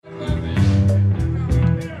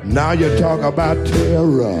Now you talk about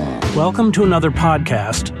terror. Welcome to another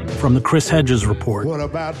podcast from the Chris Hedges Report. What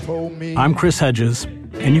about for me? I'm Chris Hedges,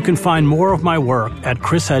 and you can find more of my work at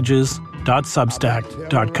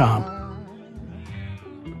chrishedges.substack.com.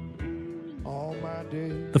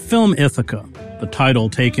 The film Ithaka, the title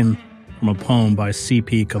taken from a poem by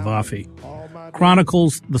C.P. Cavafy,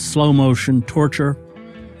 chronicles the slow-motion torture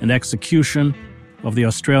and execution of the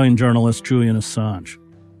Australian journalist Julian Assange,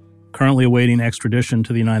 currently awaiting extradition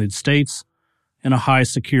to the United States in a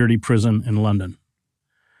high-security prison in London.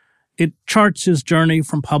 It charts his journey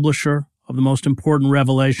from publisher of the most important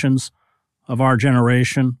revelations of our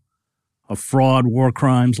generation, of fraud, war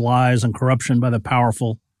crimes, lies, and corruption by the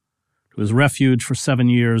powerful, to his refuge for 7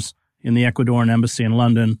 years in the Ecuadorian embassy in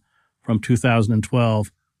London from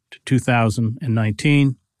 2012 to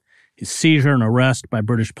 2019, his seizure and arrest by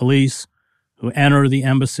British police who enter the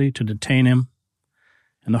embassy to detain him,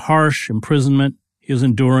 and the harsh imprisonment he is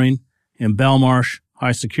enduring in Belmarsh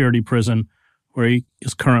high-security prison, where he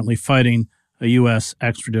is currently fighting a U.S.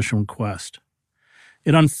 extradition request.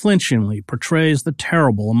 It unflinchingly portrays the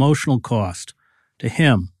terrible emotional cost to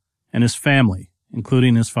him and his family,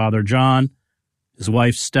 including his father John, his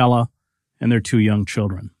wife Stella, and their 2 young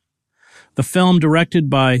children. The film,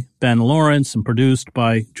 directed by Ben Lawrence and produced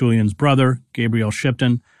by Julian's brother, Gabriel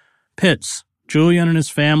Shipton, pits Julian and his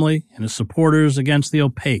family and his supporters against the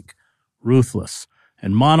opaque, ruthless,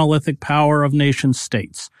 and monolithic power of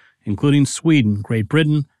nation-states, including Sweden, Great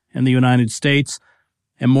Britain, and the United States,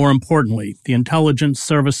 and more importantly, the intelligence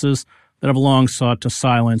services that have long sought to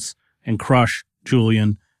silence and crush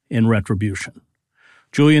Julian in retribution.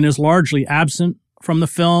 Julian is largely absent from the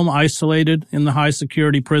film, isolated in the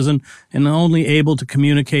high-security prison, and only able to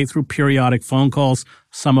communicate through periodic phone calls,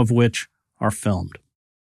 some of which are filmed.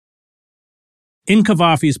 In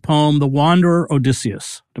Cavafy's poem, the wanderer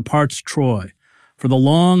Odysseus departs Troy for the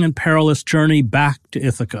long and perilous journey back to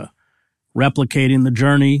Ithaca, replicating the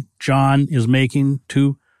journey John is making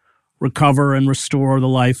to recover and restore the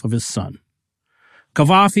life of his son.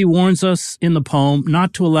 Cavafy warns us in the poem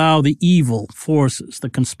not to allow the evil forces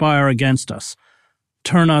that conspire against us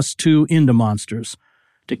turn us into monsters,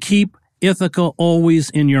 to keep Ithaca always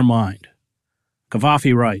in your mind.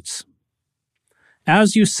 Cavafy writes,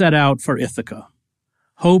 "As you set out for Ithaca,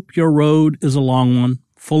 hope your road is a long one,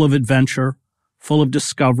 full of adventure, full of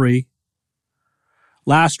discovery.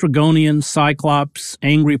 Lastrygonian, Cyclops,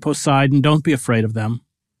 angry Poseidon, don't be afraid of them.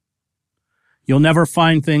 You'll never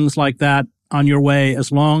find things like that on your way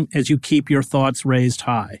as long as you keep your thoughts raised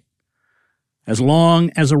high, as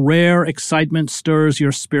long as a rare excitement stirs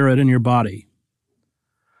your spirit and your body.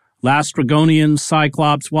 Lastrygonian,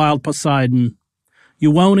 Cyclops, wild Poseidon,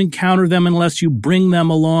 you won't encounter them unless you bring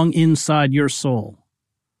them along inside your soul,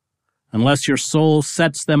 unless your soul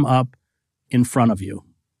sets them up in front of you."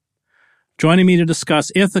 Joining me to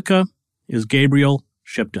discuss Ithaka is Gabriel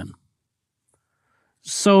Shipton.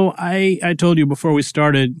 So I told you before we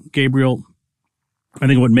started, Gabriel, I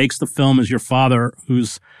think what makes the film is your father,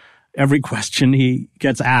 whose every question he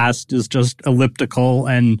gets asked is just elliptical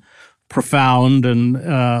and profound and,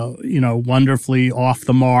 wonderfully off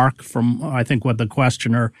the mark from, I think, what the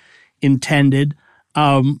questioner intended.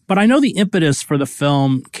 But I know the impetus for the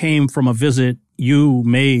film came from a visit you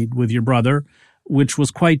made with your brother, which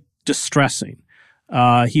was quite distressing.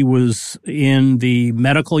 He was in the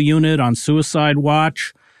medical unit on suicide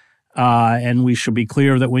watch. And we should be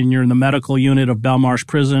clear that when you're in the medical unit of Belmarsh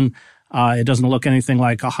Prison, it doesn't look anything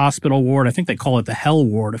like a hospital ward. I think they call it the hell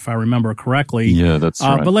ward, if I remember correctly. Yeah, that's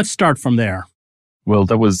right. But let's start from there. Well,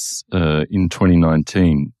 that was in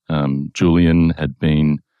 2019. Julian had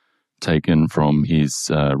been taken from his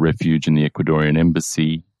refuge in the Ecuadorian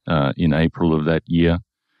embassy in April of that year.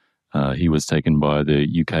 He was taken by the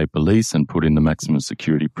UK police and put in the maximum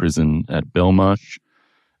security prison at Belmarsh.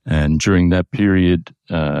 And during that period,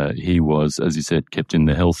 he was, as you said, kept in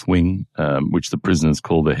the health wing, which the prisoners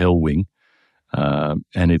call the hell wing.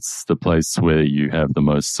 And it's the place where you have the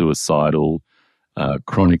most suicidal,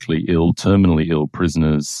 chronically ill, terminally ill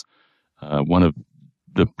prisoners. One of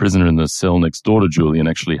the prisoner in the cell next door to Julian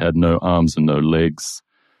actually had no arms and no legs.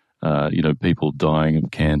 People dying of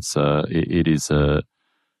cancer. It is a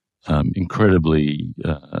incredibly,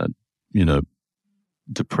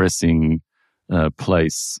 depressing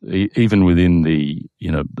place, even within the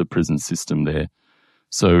prison system there.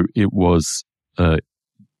 So it was at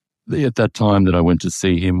that time that I went to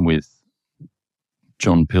see him with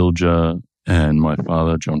John Pilger and my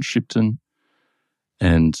father, John Shipton,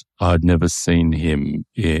 and I'd never seen him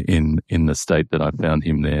in the state that I found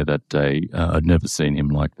him there that day. I'd never seen him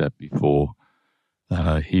like that before.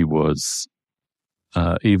 He was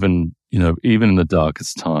even in the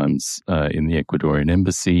darkest times in the Ecuadorian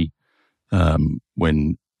embassy,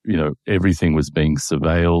 when everything was being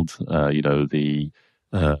surveilled, the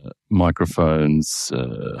microphones,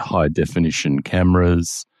 high definition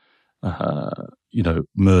cameras,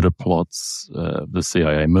 murder plots, the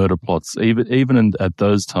CIA murder plots, even at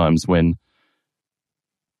those times when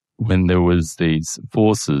there was these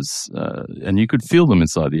forces, and you could feel them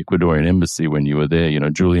inside the Ecuadorian embassy when you were there.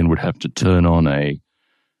 Julian would have to turn on a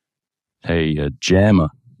jammer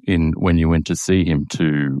when you went to see him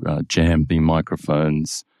to jam the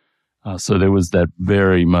microphones. So there was that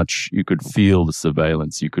very much, you could feel the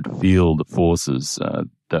surveillance, you could feel the forces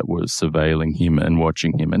that were surveilling him and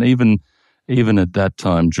watching him. And even at that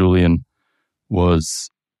time, Julian was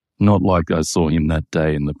not like I saw him that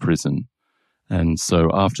day in the prison. And so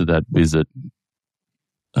after that visit,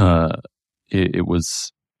 it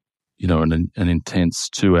was, an intense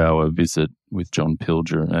 2-hour visit with John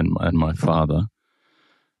Pilger and my father.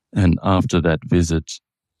 And after that visit,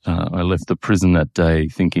 I left the prison that day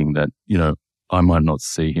thinking that, I might not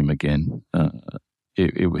see him again.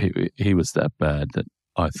 He was that bad that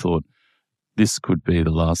I thought this could be the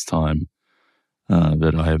last time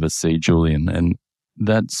that I ever see Julian. And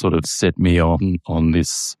that sort of set me on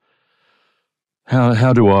this,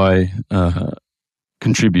 how do I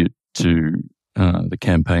contribute to the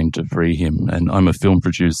campaign to free him? And I'm a film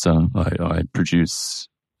producer. I produce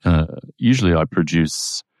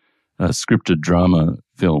scripted drama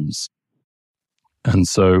films. And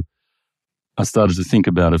so I started to think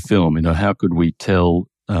about a film, how could we tell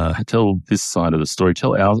this side of the story,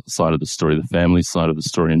 tell our side of the story, the family side of the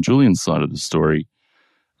story and Julian's side of the story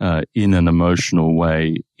in an emotional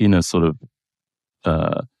way, in a sort of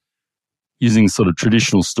using sort of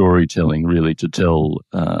traditional storytelling really to tell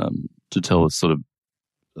a sort of,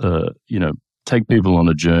 take people on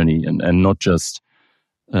a journey and not just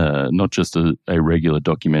a regular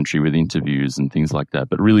documentary with interviews and things like that,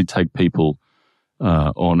 but really take people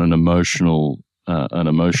on an emotional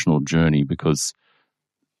journey, because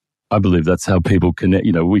I believe that's how people connect.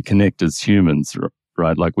 We connect as humans,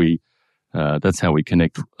 right? Like that's how we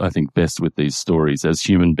connect, I think, best with these stories as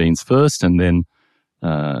human beings first, and then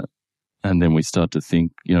we start to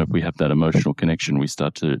think. If we have that emotional connection, we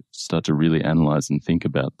start to really analyze and think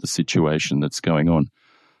about the situation that's going on.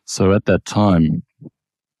 So at that time,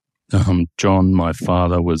 John, my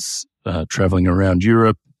father, was traveling around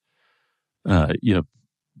Europe,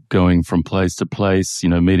 going from place to place,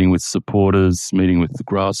 meeting with supporters, meeting with the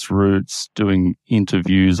grassroots, doing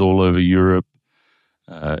interviews all over Europe.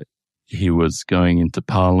 He was going into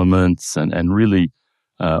parliaments and really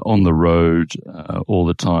on the road all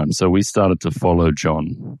the time. So we started to follow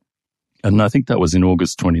John. And I think that was in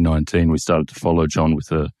August 2019. We started to follow John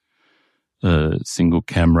with a single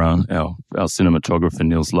camera. Our cinematographer,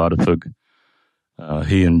 Niels Ladefug,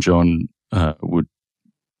 he and John would,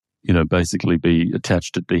 basically be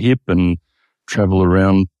attached at the hip and travel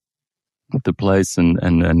around the place. And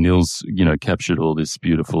Niels, captured all this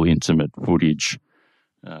beautiful, intimate footage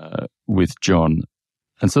with John.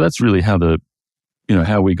 And so that's really how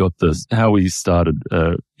how we started,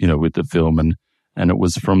 with the film. And it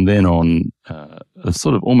was from then on,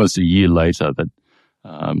 sort of almost a year later, that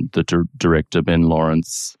the director, Ben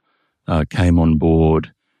Lawrence, came on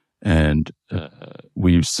board, and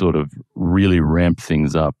we sort of really ramped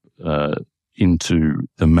things up into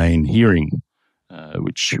the main hearing,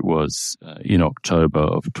 which was in October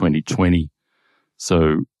of 2020.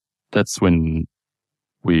 So that's when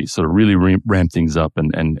we sort of really ramped things up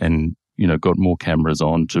and got more cameras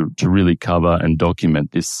on to really cover and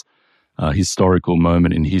document this historical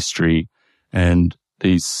moment in history, and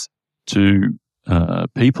these two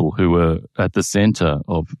people who were at the center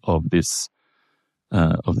of this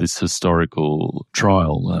historical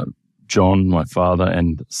trial, John, my father,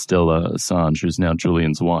 and Stella Assange, who's now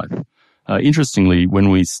Julian's wife. Interestingly, when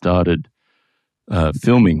we started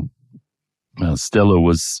filming, Stella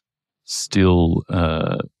was still,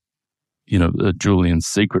 Julian's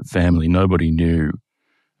secret family. Nobody knew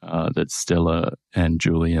that Stella and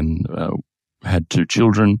Julian had two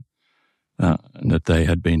children, and that they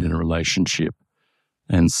had been in a relationship.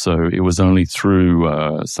 And so it was only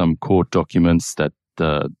through some court documents that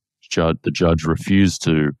the judge refused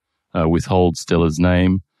to withhold Stella's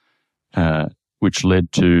name, which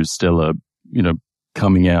led to Stella,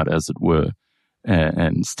 coming out, as it were,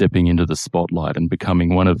 and stepping into the spotlight and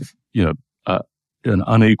becoming one of, an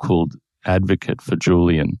unequaled advocate for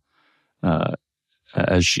Julian,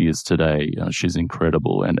 as she is today. She's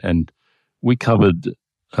incredible, and we covered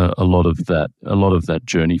a lot of that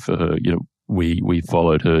journey for her. We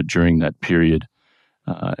followed her during that period,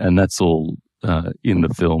 and that's all in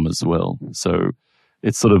the film as well. So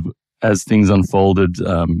it's sort of, as things unfolded,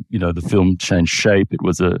 the film changed shape. It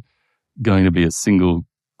was going to be a single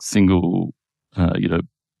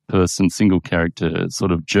person, single character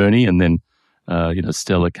sort of journey, and then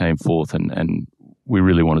Stella came forth, and we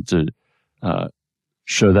really wanted to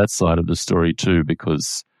show that side of the story too,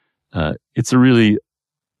 because it's a really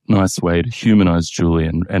nice way to humanize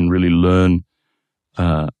Julian and really learn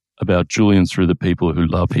about Julian through the people who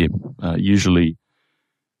love him. Usually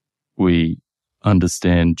we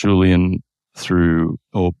understand Julian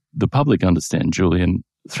or the public understand Julian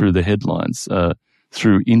through the headlines,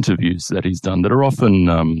 through interviews that he's done that are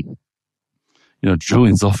often,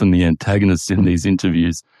 Julian's often the antagonist in these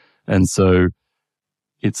interviews. And so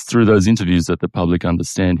it's through those interviews that the public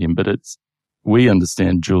understand him. But we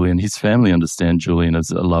understand Julian, his family understand Julian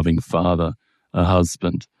as a loving father, a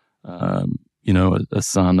husband, a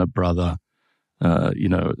son, a brother,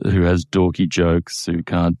 who has dorky jokes, who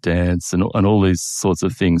can't dance, and all these sorts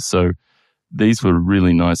of things. So these were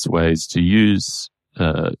really nice ways to use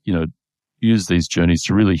these journeys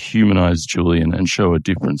to really humanize Julian and show a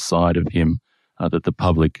different side of him that the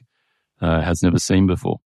public has never seen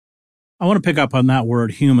before. I want to pick up on that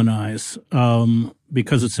word, humanize,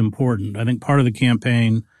 because it's important. I think part of the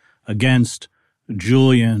campaign against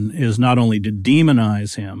Julian is not only to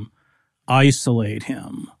demonize him, isolate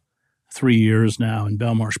him. 3 years now in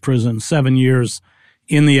Belmarsh prison, 7 years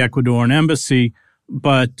in the Ecuadorian embassy,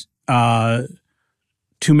 but to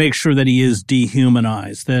make sure that he is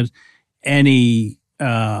dehumanized, that any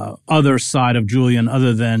other side of Julian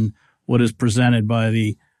other than what is presented by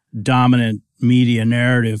the dominant media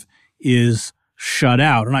narrative is shut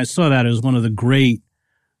out. And I saw that as one of the great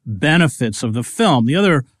benefits of the film. The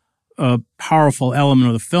other powerful element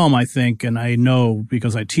of the film, I think, and I know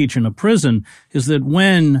because I teach in a prison, is that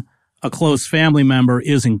when a close family member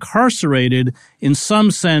is incarcerated, in some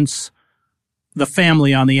sense, the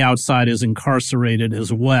family on the outside is incarcerated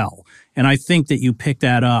as well. And I think that you pick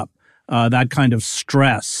that up, that kind of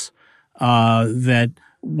stress, that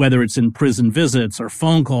whether it's in prison visits or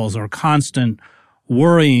phone calls or constant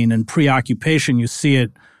worrying and preoccupation, you see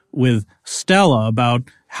it with Stella about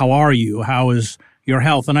how are you, how is your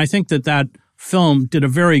health. And I think that film did a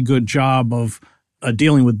very good job of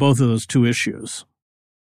dealing with both of those two issues.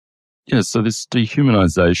 Yeah, so this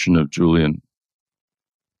dehumanization of Julian,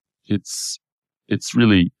 it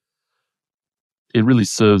really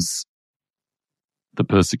serves the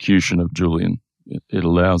persecution of Julian. It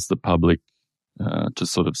allows the public to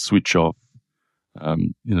sort of switch off.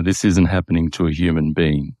 This isn't happening to a human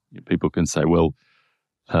being. People can say, well,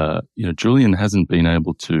 Julian hasn't been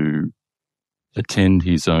able to attend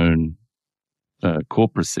his own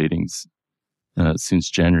court proceedings since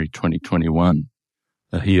January 2021.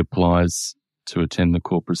 He applies to attend the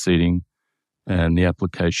court proceeding and the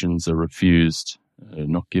applications are refused,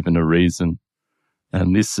 not given a reason.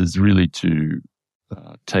 And this is really to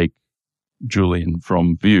take Julian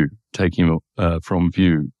from view, take him from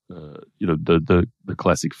view. The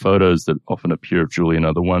classic photos that often appear of Julian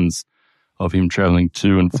are the ones of him traveling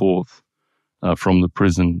to and forth from the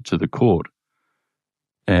prison to the court.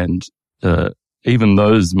 And even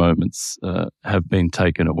those moments have been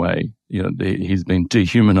taken away. He's been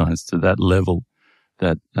dehumanized to that level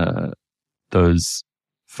that those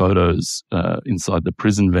photos inside the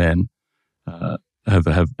prison van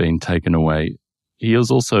have been taken away. He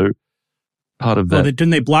was also part of that. Well, didn't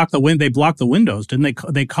they block the They blocked the windows, didn't they?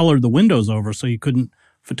 They colored the windows over so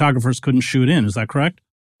photographers couldn't shoot in. Is that correct?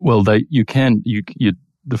 Well, the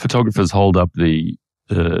photographers hold up the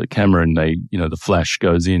camera and the flash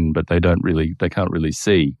goes in, but they can't really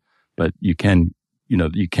see. But you can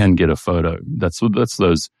get a photo.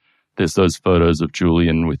 There's those photos of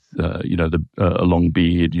Julian with a long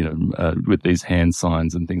beard, with these hand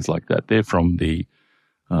signs and things like that. They're from the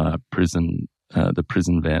prison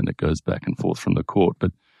van that goes back and forth from the court.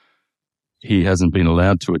 But he hasn't been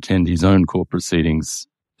allowed to attend his own court proceedings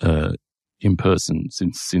in person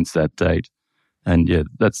since that date. And yeah,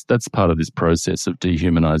 that's part of this process of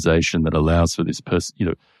dehumanization that allows for this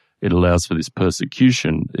it allows for this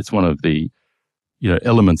persecution. It's one of the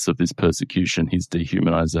elements of this persecution, his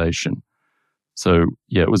dehumanization. So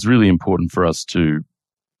yeah, it was really important for us to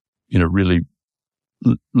really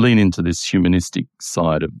lean into this humanistic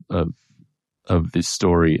side of this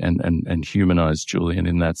story and humanize Julian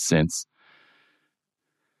in that sense.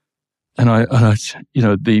 And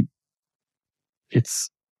it's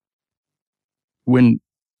when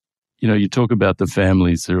you talk about the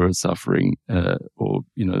families who are suffering, or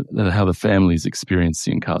how the families experience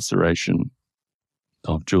the incarceration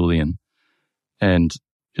of Julian, and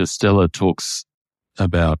Stella talks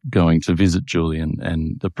about going to visit Julian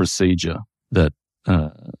and the procedure that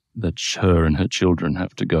her and her children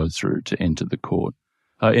have to go through to enter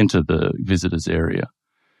enter the visitors area,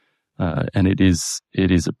 and it is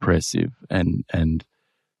oppressive. And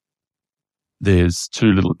there's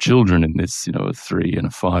two little children in this, a 3 and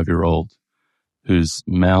a 5-year-old, whose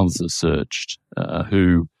mouths are searched,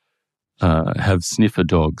 who have sniffer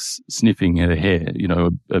dogs sniffing their hair.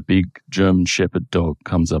 A big German Shepherd dog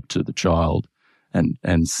comes up to the child and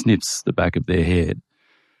sniffs the back of their head.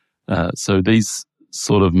 So these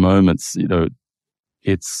sort of moments,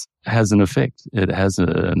 it has an effect. It has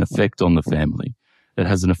an effect on the family. It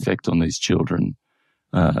has an effect on these children.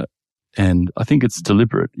 And I think it's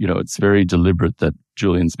deliberate. It's very deliberate that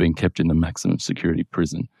Julian's being kept in the maximum security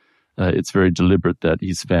prison. It's very deliberate that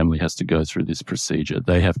his family has to go through this procedure.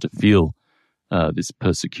 They have to feel this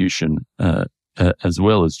persecution as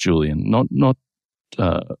well as Julian. I'm not.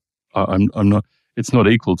 It's not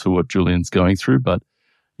equal to what Julian's going through, but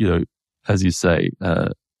as you say,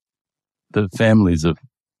 the families of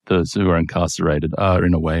those who are incarcerated are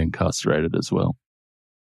in a way incarcerated as well.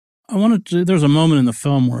 There's a moment in the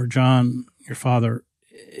film where John, your father,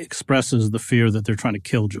 expresses the fear that they're trying to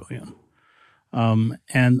kill Julian.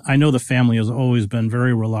 And I know the family has always been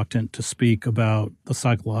very reluctant to speak about the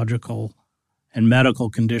psychological and medical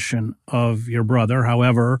condition of your brother.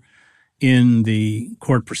 However, in the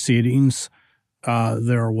court proceedings,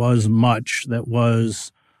 there was much that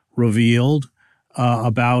was revealed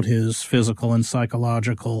about his physical and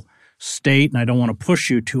psychological state. And I don't want to push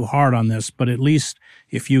you too hard on this, but at least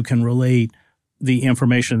if you can relate the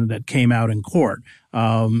information that came out in court,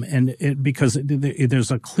 because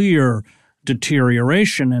there's a clear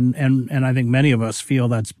deterioration, and I think many of us feel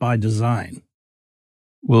that's by design.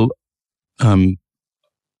 Well,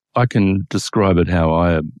 I can describe it how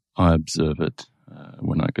I observe it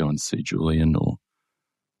when I go and see Julian, or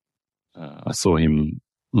I saw him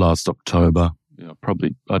last October.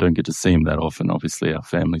 Probably I don't get to see him that often. Obviously, our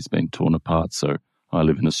family's been torn apart, so I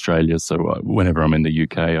live in Australia. So whenever I'm in the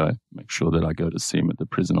UK, I make sure that I go to see him at the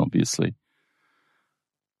prison, obviously.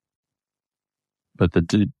 But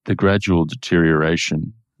the gradual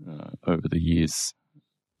deterioration over the years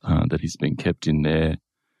that he's been kept in there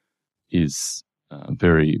is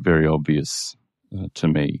very, very obvious to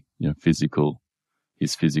me.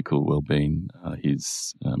 His physical well-being,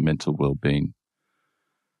 his mental well-being,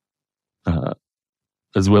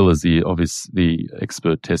 as well as the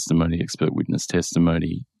expert witness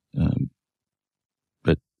testimony.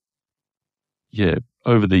 But yeah,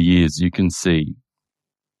 over the years, you can see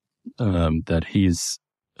that he's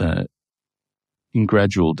in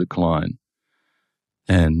gradual decline,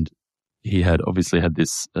 and he had obviously had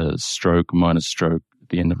this minor stroke at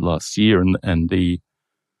the end of last year, and the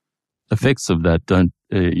effects of that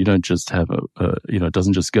you don't just have it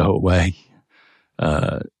doesn't just go away.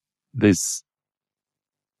 This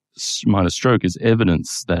minor stroke is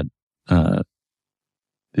evidence that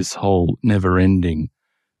this whole never-ending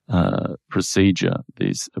procedure,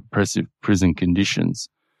 these oppressive prison conditions,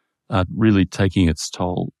 are really taking its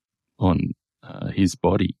toll on his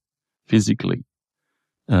body physically.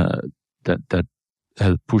 That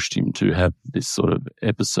has pushed him to have this sort of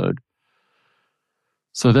episode.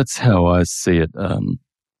 So that's how I see it.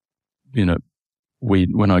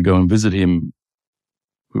 When I go and visit him,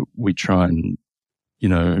 we try and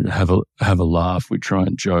have a laugh. We try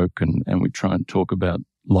and joke, and we try and talk about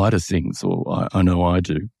lighter things, or I know I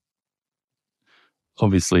do.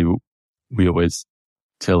 Obviously, we always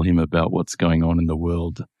tell him about what's going on in the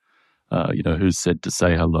world. Who's said to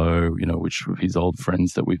say hello, which of his old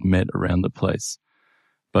friends that we've met around the place.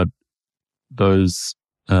 But those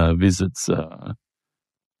visits are,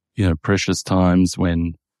 precious times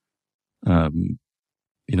when,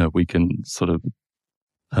 we can sort of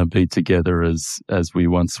be together as we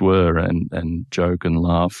once were, and joke and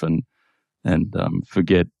laugh and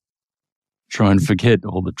try and forget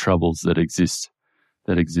all the troubles that exist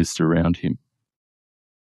around him.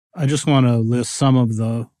 I just want to list some of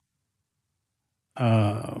the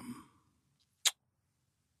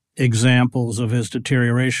examples of his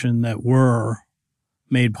deterioration that were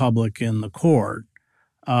made public in the court,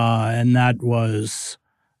 and that was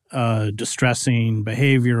distressing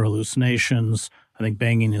behavior, hallucinations, I think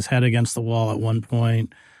banging his head against the wall at one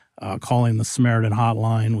point, calling the Samaritan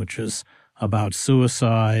hotline, which is about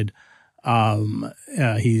suicide.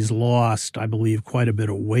 He's lost, I believe, quite a bit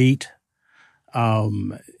of weight.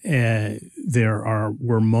 There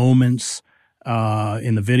were moments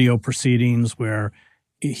in the video proceedings where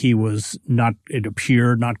he was it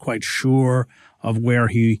appeared not quite sure of where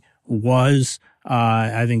he was.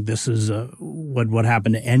 I think this is what would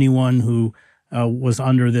happen to anyone who was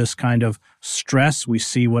under this kind of stress. We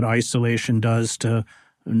see what isolation does to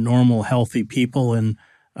normal, healthy people in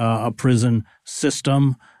a prison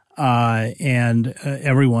system. And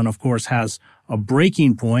everyone, of course, has a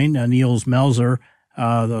breaking point. Niels Melzer,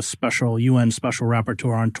 the UN Special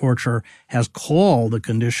Rapporteur on Torture, has called the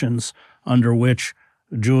conditions under which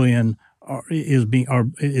Julian is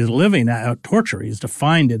living torture. He's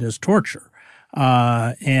defined it as torture.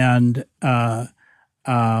 I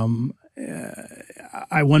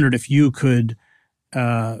wondered if you could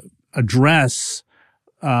address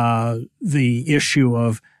the issue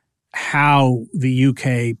of how the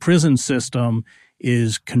UK prison system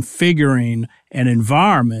is configuring an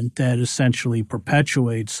environment that essentially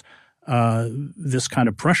perpetuates this kind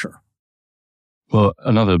of pressure. Well,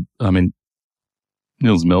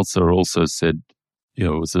 Niels Melzer also said, it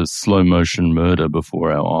was a slow motion murder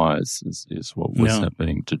before our eyes is what was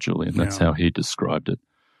happening to Julian. That's how he described it.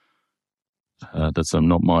 That's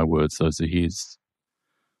not my words; those are his.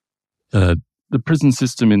 The prison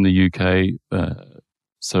system in the UK.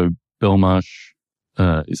 So Belmarsh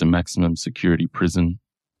is a maximum security prison.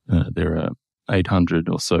 There are 800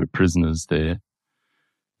 or so prisoners there.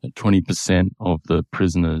 20% of the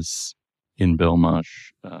prisoners in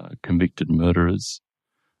Belmarsh are convicted murderers.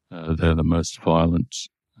 They're the most violent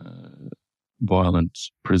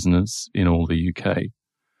prisoners in all the UK.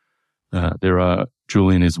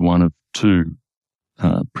 Julian is one of two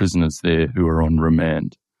prisoners there who are on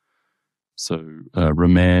remand. So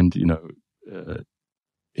remand,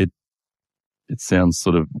 it sounds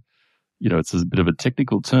sort of, it's a bit of a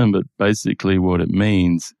technical term, but basically what it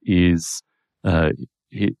means is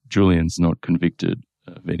Julian's not convicted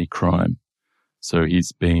of any crime. So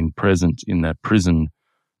he's been present in that prison.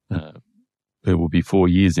 It will be 4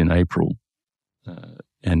 years in April,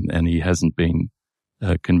 and he hasn't been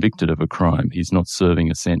convicted of a crime. He's not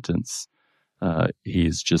serving a sentence. He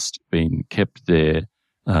has just been kept there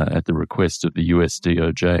at the request of the US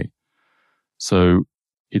DOJ. So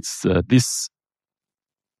it's this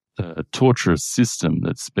torturous system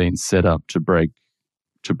that's been set up to break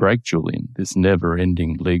Julian, this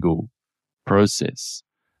never-ending legal process.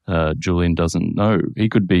 Julian doesn't know. He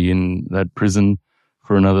could be in that prison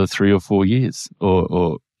for another 3 or 4 years,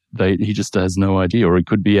 or he just has no idea, or he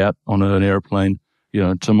could be out on an airplane,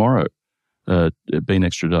 tomorrow, being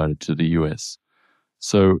extradited to the US.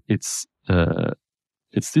 So it's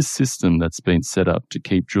this system that's been set up to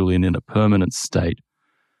keep Julian in a permanent state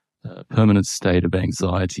of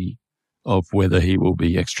anxiety of whether he will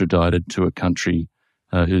be extradited to a country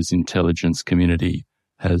whose intelligence community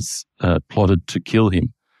has plotted to kill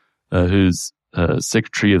him, whose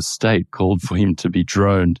Secretary of State called for him to be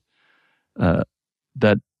droned.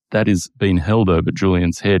 That is being held over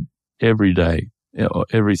Julian's head every day,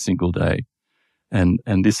 every single day, and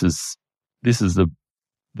this is the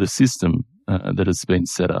system that has been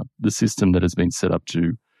set up. The system that has been set up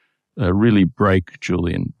to really break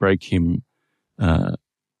Julian, break him,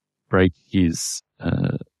 break his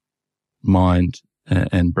mind,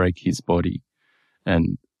 and break his body.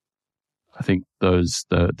 And I think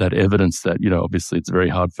that evidence that, obviously it's very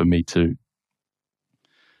hard for me to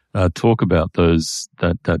talk about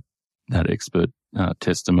that expert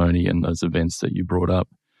testimony and those events that you brought up,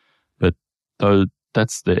 but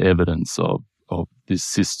that's the evidence of this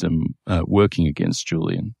system working against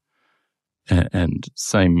Julian, and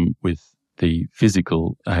same with the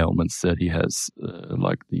physical ailments that he has,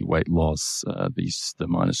 like the weight loss, the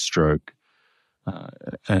minor stroke,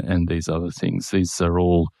 and these other things. These are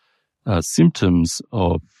all symptoms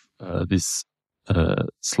of this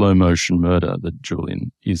slow motion murder that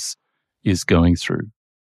Julian is going through.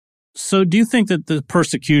 So do you think that the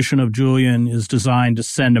persecution of Julian is designed to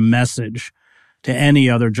send a message to any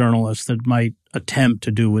other journalist that might attempt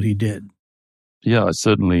to do what he did? Yeah, I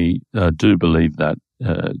certainly do believe that.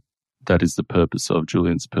 That is the purpose of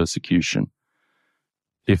Julian's persecution.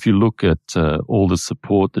 If you look at all the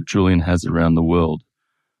support that Julian has around the world,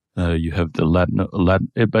 you have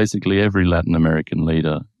basically every Latin American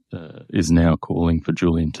leader is now calling for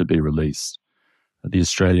Julian to be released. The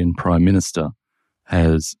Australian Prime Minister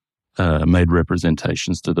has made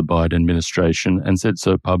representations to the Biden administration and said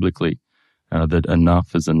so publicly that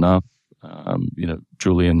enough is enough.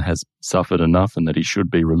 Julian has suffered enough and that he should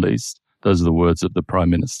be released. Those are the words of the Prime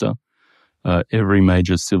Minister. Every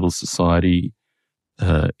major civil society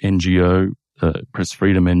NGO, Press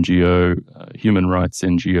Freedom NGO, Human Rights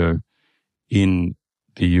NGO in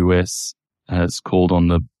the US has called on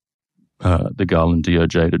the Garland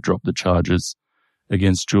DOJ to drop the charges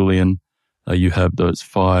against Julian. You have those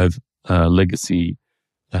 5 legacy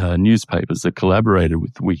newspapers that collaborated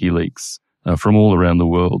with WikiLeaks from all around the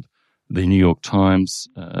world the New York Times,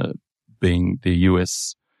 being the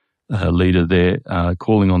US leader there,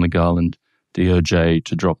 calling on the Garland DOJ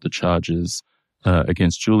to drop the charges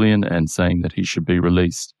against Julian and saying that he should be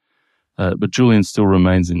released. But Julian still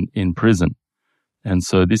remains in prison. And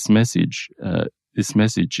so this message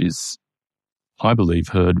is, I believe,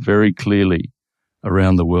 heard very clearly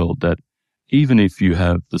around the world that even if you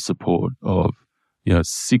have the support of,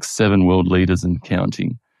 6, 7 world leaders and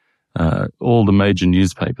counting, all the major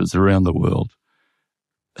newspapers around the world,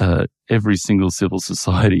 every single civil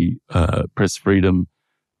society, press freedom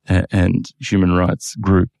and human rights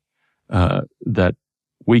group, that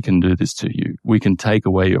we can do this to you. We can take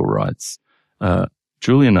away your rights.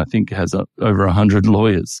 Julian, I think, has over 100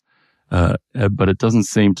 lawyers, but it doesn't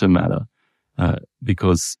seem to matter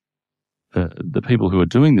because the people who are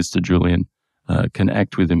doing this to Julian can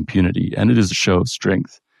act with impunity, and it is a show of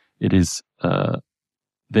strength. It is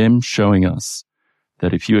them showing us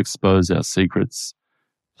that if you expose our secrets,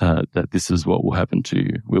 that this is what will happen to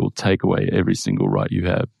you. We will take away every single right you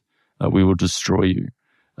have. We will destroy you.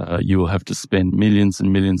 You will have to spend millions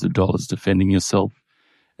and millions of dollars defending yourself,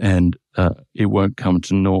 and it won't come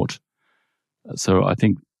to naught. So I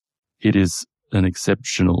think it is an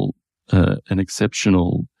exceptional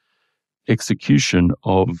execution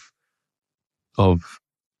of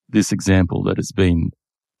this example that has been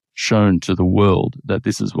shown to the world that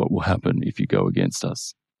this is what will happen if you go against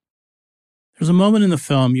us. There's a moment in the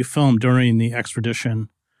film you filmed during the extradition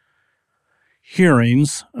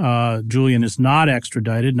hearings. Julian is not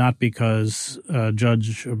extradited, not because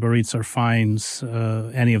Judge Baritzer finds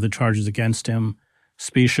any of the charges against him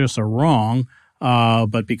specious or wrong,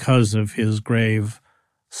 but because of his grave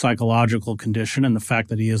psychological condition and the fact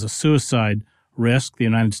that he is a suicide risk. The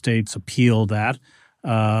United States appealed that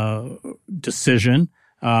decision,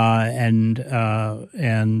 and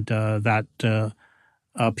that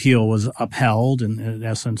appeal was upheld, in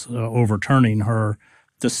essence, overturning her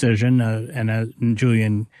decision. And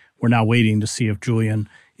Julian, we're now waiting to see if Julian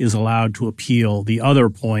is allowed to appeal the other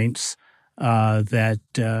points that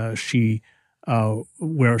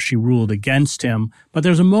where she ruled against him. But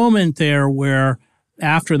there's a moment there where,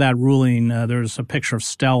 after that ruling, there's a picture of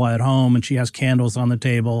Stella at home, and she has candles on the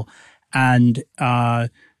table, and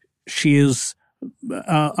she is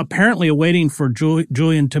apparently awaiting for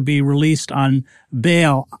Julian to be released on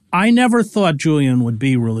bail. I never thought Julian would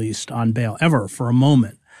be released on bail, ever, for a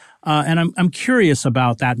moment. And I'm curious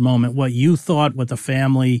about that moment, what you thought, what the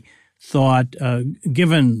family thought,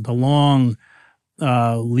 given the long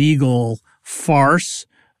legal farce.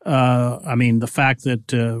 The fact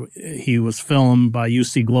that he was filmed by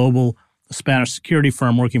UC Global, a Spanish security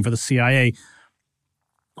firm working for the CIA.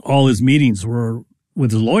 All his meetings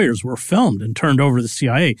with his lawyers were filmed and turned over to the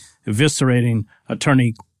CIA. Eviscerating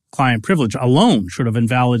attorney-client privilege alone should have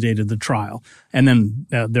invalidated the trial. And then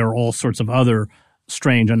there are all sorts of other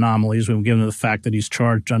strange anomalies, given the fact that he's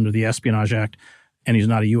charged under the Espionage Act and he's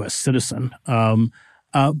not a U.S. citizen.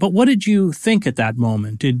 But what did you think at that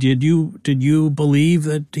moment? Did you believe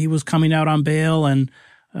that he was coming out on bail? And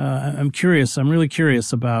I'm really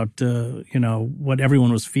curious about what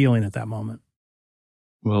everyone was feeling at that moment.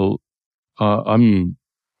 Well, I'm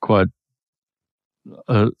quite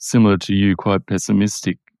similar to you, quite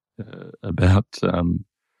pessimistic about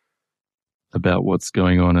what's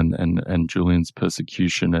going on and Julian's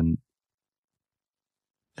persecution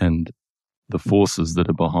and the forces that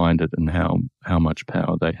are behind it and how much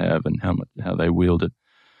power they have and how they wield it.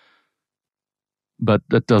 But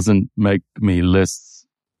that doesn't make me less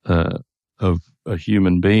of a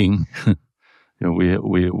human being. We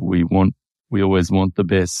always want the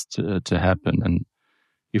best to happen, and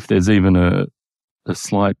if there's even a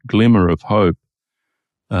slight glimmer of hope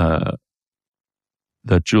that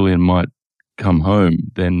Julian might come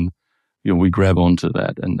home, then we grab onto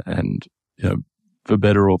that, and for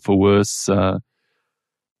better or for worse,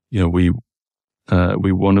 we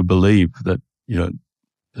want to believe that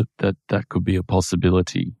that could be a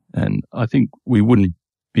possibility. And I think we wouldn't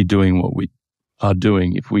be doing what we are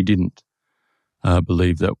doing if we didn't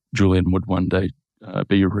believe that Julian would one day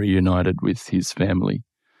be reunited with his family.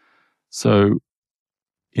 So,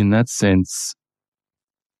 in that sense,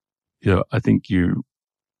 I think you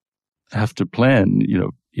have to plan.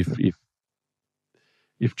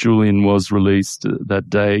 If Julian was released that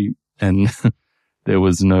day and there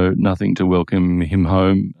was nothing to welcome him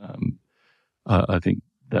home, I think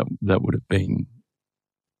that would have been,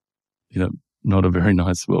 not a very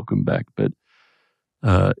nice welcome back. But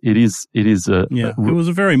it was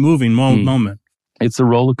a very moving moment. It's a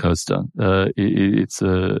roller coaster. It's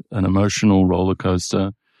an emotional roller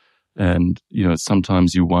coaster, and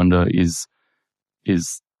sometimes you wonder, is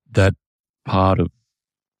that part of,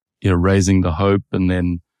 raising the hope and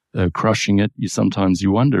then crushing it. Sometimes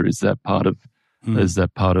you wonder, is that part of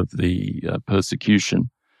the persecution?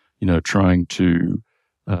 Trying to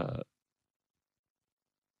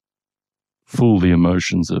fool the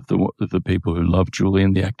emotions of the people who love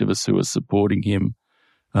Julian, the activists who are supporting him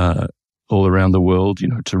all around the world.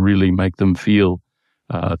 To really make them feel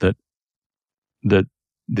that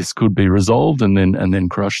this could be resolved, and then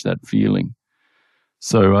crush that feeling.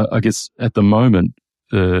 So I guess at the moment,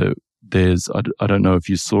 there's, I don't know if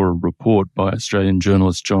you saw a report by Australian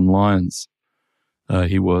journalist John Lyons.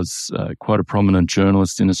 He was quite a prominent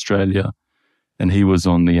journalist in Australia, and he was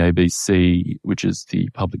on the ABC, which is the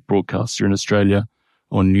public broadcaster in Australia,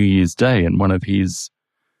 on New Year's Day. And one of his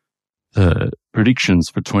predictions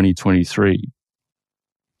for 2023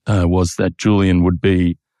 was that Julian would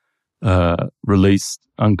be released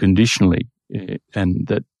unconditionally, and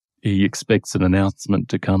that he expects an announcement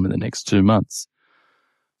to come in the next 2 months.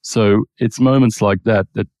 So it's moments like that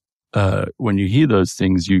when you hear those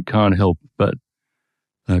things, you can't help but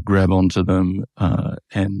grab onto them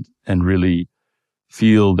and really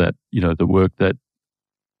feel that, the work that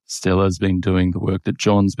Stella's been doing, the work that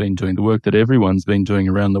John's been doing, the work that everyone's been doing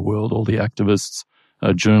around the world, all the activists,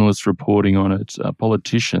 journalists reporting on it,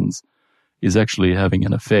 politicians, is actually having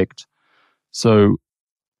an effect. So,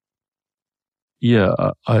 yeah,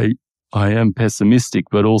 I am pessimistic,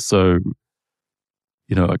 but also,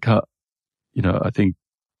 I can't, I think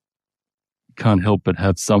can't help but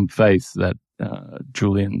have some faith that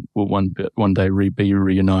Julian will one day be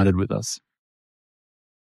reunited with us.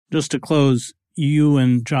 Just to close, you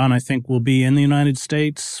and John, I think, will be in the United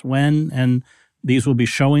States when, and these will be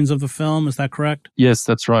showings of the film. Is that correct? Yes,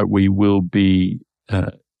 that's right. We will be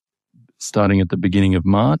starting at the beginning of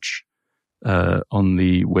March on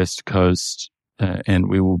the West Coast, and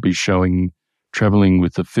we will be traveling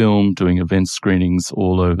with the film, doing event screenings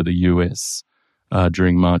all over the US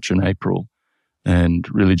during March and April, and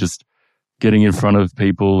really just getting in front of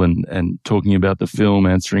people and talking about the film,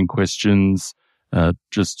 answering questions,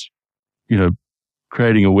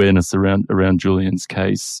 creating awareness around Julian's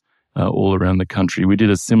case all around the country. We did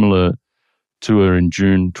a similar tour in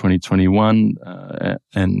June 2021,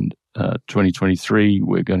 and 2023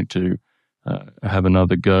 we're going to have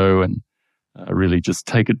another go and really just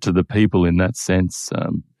take it to the people in that sense.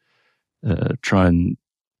 Try and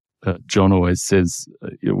John always says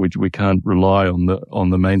we can't rely on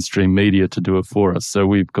the mainstream media to do it for us. So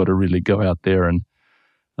we've got to really go out there and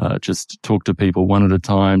just talk to people one at a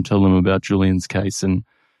time, tell them about Julian's case, and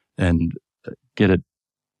get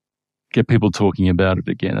people talking about it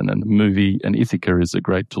again. And the movie and Ithaka is a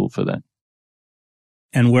great tool for that.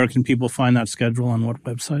 And where can people find that schedule? On what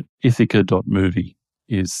website? Ithaka.movie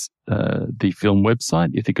is the film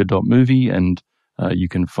website, Ithaka.movie, and you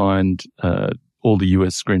can find all the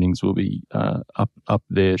US screenings will be up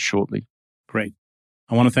there shortly. Great.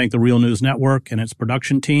 I want to thank the Real News Network and its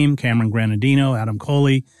production team, Cameron Granadino, Adam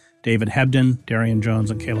Coley, David Hebden, Darian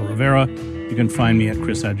Jones, and Kayla Rivera. You can find me at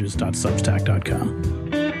chrishedges.substack.com.